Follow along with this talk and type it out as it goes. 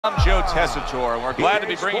I'm Joe Tessitore, and we're glad to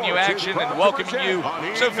be bringing you action and welcoming you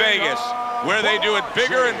to Vegas, where they do it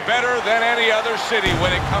bigger and better than any other city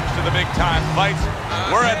when it comes to the big-time fights.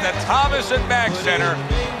 We're at the Thomas and Mack Center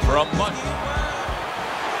for a month.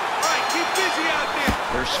 All right, keep busy out there.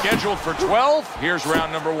 They're scheduled for 12. Here's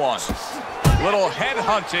round number 1. Little head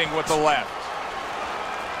hunting with the left.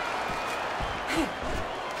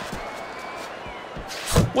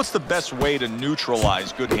 What's the best way to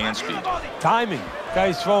neutralize good hand speed? Timing.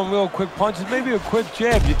 Guys throwing real quick punches, maybe a quick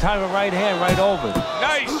jab. You time a right hand right over.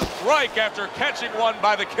 Nice strike after catching one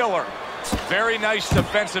by the killer. Very nice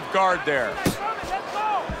defensive guard there.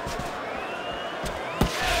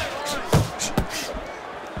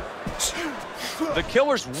 The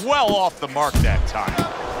killer's well off the mark that time.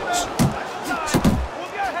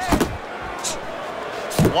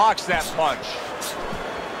 Blocks that punch.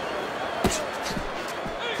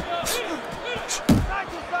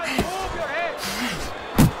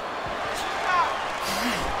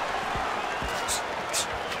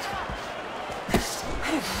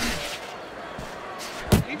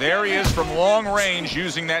 There he is from long range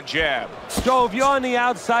using that jab. Joe, if you're on the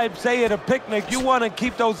outside, say at a picnic, you want to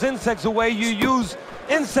keep those insects away, you use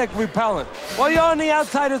insect repellent. While you're on the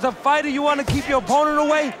outside as a fighter, you want to keep your opponent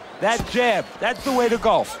away, that jab, that's the way to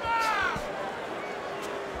go.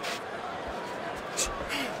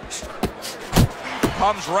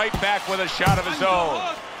 Comes right back with a shot of his own.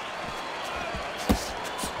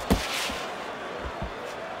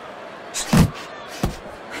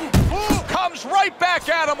 Comes right back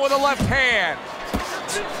at him with a left hand.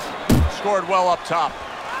 Scored well up top.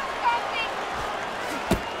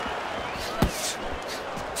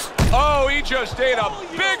 Oh, he just ate a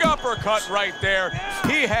big uppercut right there.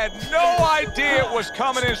 He had no idea it was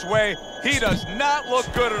coming his way. He does not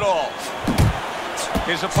look good at all.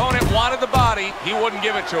 His opponent wanted the body. He wouldn't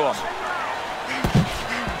give it to him.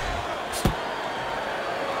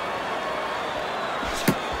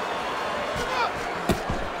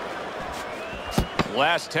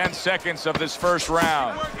 Last 10 seconds of this first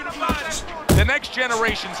round. The next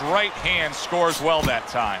generation's right hand scores well that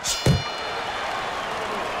time.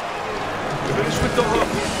 Finish with the hook.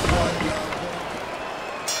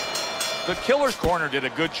 The killer's corner did a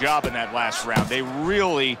good job in that last round. They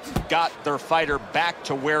really got their fighter back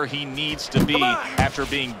to where he needs to be after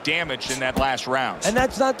being damaged in that last round. And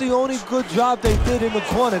that's not the only good job they did in the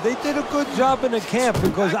corner. They did a good job in the camp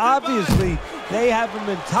because obviously they have him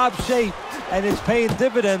in top shape and it's paying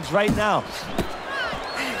dividends right now.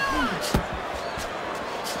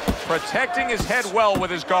 Protecting his head well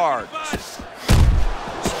with his guard.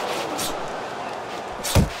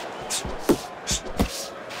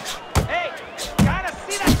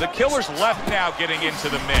 The killer's left now getting into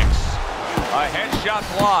the mix. A headshot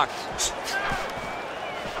blocked.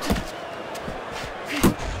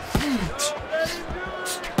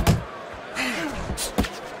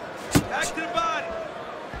 Back to the body.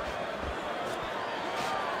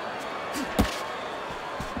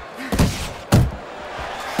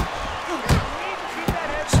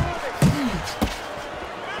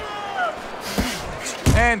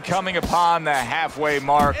 And coming upon the halfway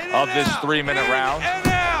mark of this 3-minute round.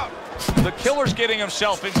 The killer's getting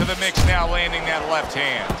himself into the mix now, landing that left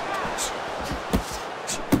hand.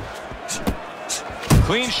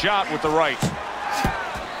 Clean shot with the right.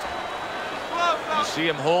 You see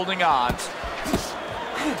him holding on.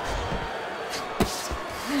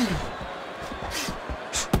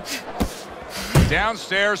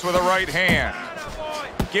 Downstairs with a right hand.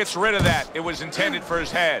 Gets rid of that. It was intended for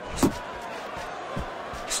his head.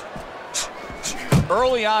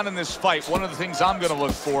 Early on in this fight, one of the things I'm going to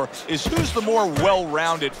look for is who's the more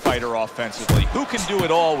well-rounded fighter offensively. Who can do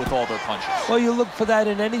it all with all their punches? Well, you look for that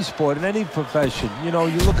in any sport, in any profession. You know,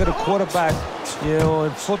 you look at a quarterback, you know,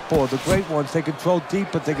 in football, the great ones, they can throw deep,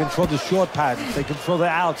 but they can throw the short patterns. They can throw the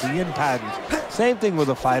out, the in patterns. Same thing with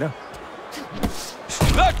a fighter.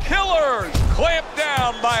 The killer's clamped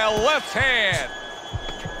down by a left hand.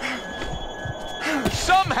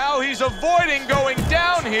 Somehow he's avoiding going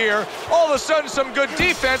down here. All of a sudden, some good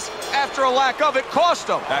defense after a lack of it cost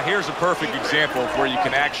him. Now, here's a perfect example of where you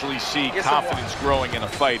can actually see confidence growing in a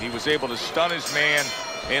fight. He was able to stun his man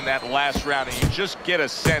in that last round, and you just get a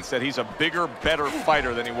sense that he's a bigger, better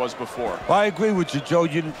fighter than he was before. Well, I agree with you, Joe.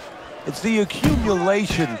 It's the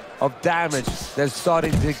accumulation of damage that's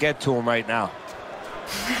starting to get to him right now.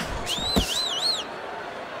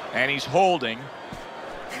 And he's holding.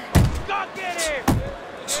 Get him!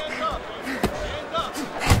 Hands up! Hands up!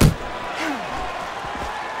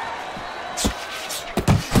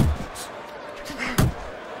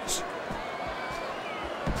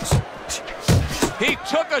 He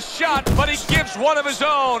took a shot, but he gives one of his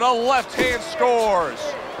own. A left hand scores.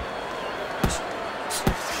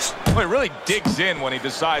 Well, he really digs in when he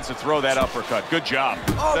decides to throw that uppercut. Good job.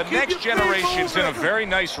 The next generation's in a very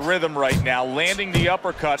nice rhythm right now, landing the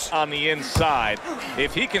uppercut on the inside.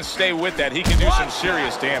 If he can stay with that, he can do some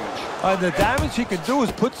serious damage. The damage he can do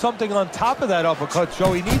is put something on top of that uppercut,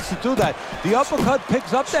 Joe. He needs to do that. The uppercut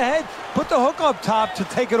picks up the head, put the hook up top to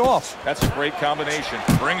take it off. That's a great combination.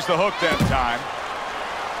 Brings the hook that time.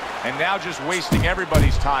 And now just wasting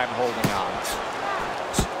everybody's time holding on.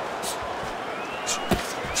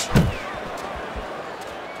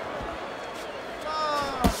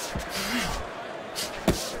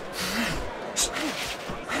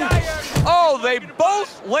 Oh, they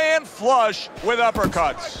both land flush with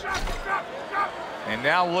uppercuts. And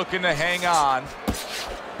now looking to hang on.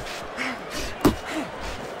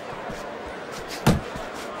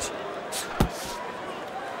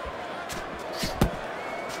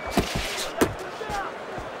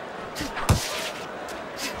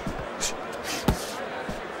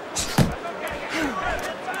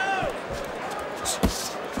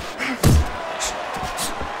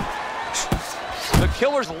 The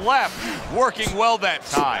killer's left, working well that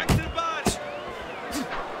time.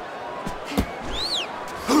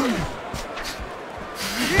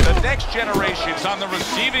 The next generation's on the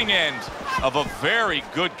receiving end of a very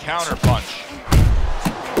good counterpunch.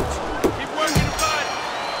 Keep working the body.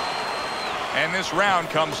 And this round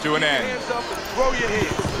comes to an end. Hands up and throw your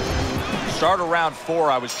head. Start of round 4,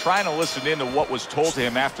 I was trying to listen into what was told to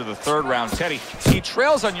him after the 3rd round. Teddy, he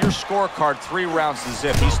trails on your scorecard 3 rounds to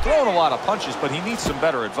zip. He's throwing a lot of punches, but he needs some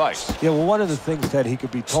better advice. Yeah, well, one of the things that he could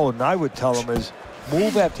be told, and I would tell him, is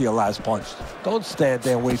move after your last punch. Don't stand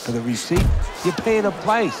there and wait for the receipt. You're paying a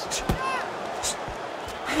price.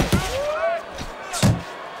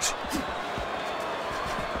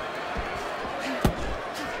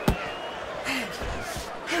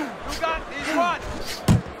 You got these one.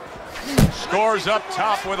 Scores up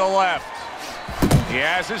top with a left. He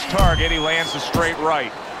has his target. He lands a straight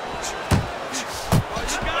right. Oh,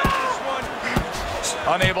 you got this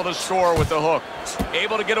one. Unable to score with the hook.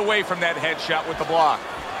 Able to get away from that headshot with the block.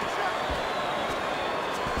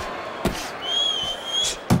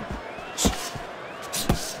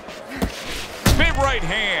 Big right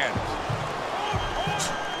hand.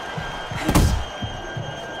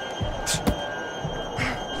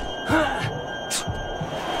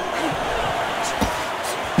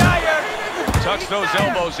 Tucks those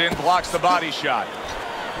elbows in, blocks the body shot.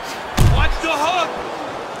 Watch the hook.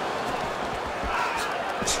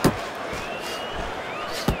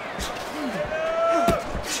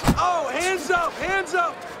 Oh, hands up, hands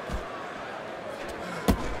up.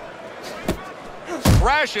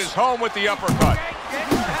 Crashes home with the uppercut.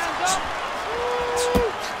 Hands up.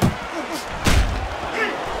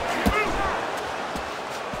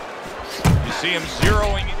 You see him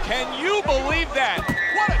zeroing. Can you believe that?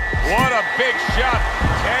 What a big shot.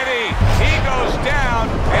 Teddy, he goes down,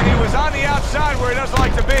 and he was on the outside where he doesn't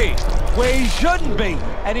like to be. Where he shouldn't be,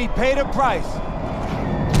 and he paid a price. 1,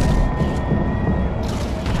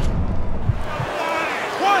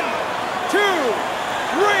 2,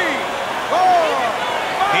 3, 4.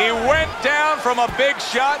 He went down from a big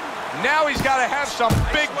shot. Now he's got to have some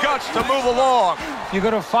big guts to move along. You're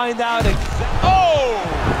going to find out exactly. Oh!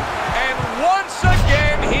 And once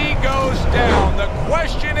again, he goes down. The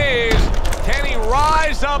question is, can he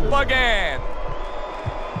rise up again? 1,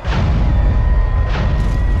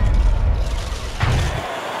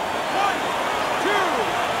 2,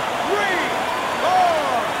 3, 4,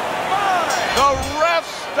 5. The ref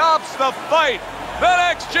stops the fight. The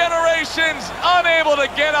next generation's unable to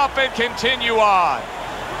get up and continue on.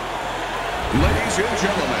 Ladies and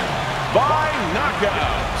gentlemen, by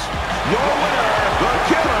knockout, your winner, the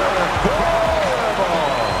killer,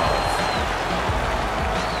 Korobov.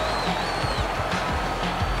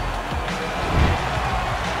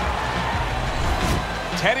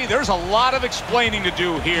 Teddy, there's a lot of explaining to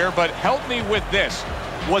do here, but help me with this.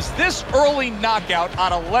 Was this early knockout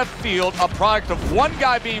on a left field a product of one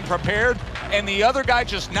guy being prepared and the other guy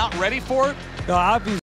just not ready for it? No, obviously.